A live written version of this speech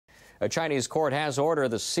A Chinese court has ordered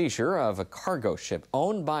the seizure of a cargo ship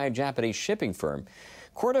owned by a Japanese shipping firm.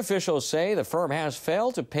 Court officials say the firm has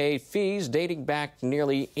failed to pay fees dating back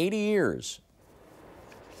nearly 80 years.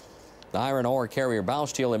 The iron ore carrier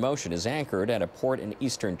Baosteel Emotion is anchored at a port in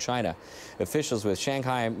eastern China. Officials with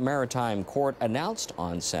Shanghai Maritime Court announced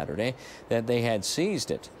on Saturday that they had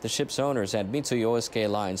seized it. The ship's owners at Mitsui OSK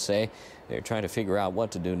Line say they're trying to figure out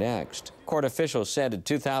what to do next. Court officials said in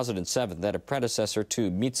 2007 that a predecessor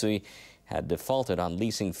to Mitsui had defaulted on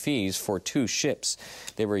leasing fees for 2 ships.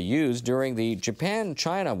 They were used during the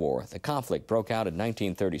Japan-China War. The conflict broke out in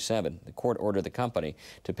 1937. The court ordered the company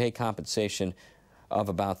to pay compensation of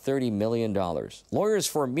about $30 million. Lawyers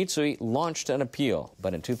for Mitsui launched an appeal,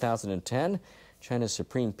 but in 2010, China's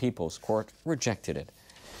Supreme People's Court rejected it.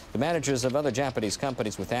 The managers of other Japanese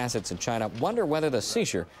companies with assets in China wonder whether the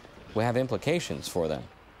seizure will have implications for them.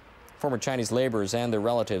 Former Chinese laborers and their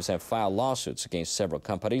relatives have filed lawsuits against several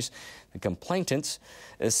companies. The complainants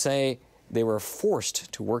say they were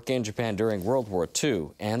forced to work in Japan during World War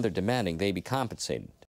II, and they're demanding they be compensated.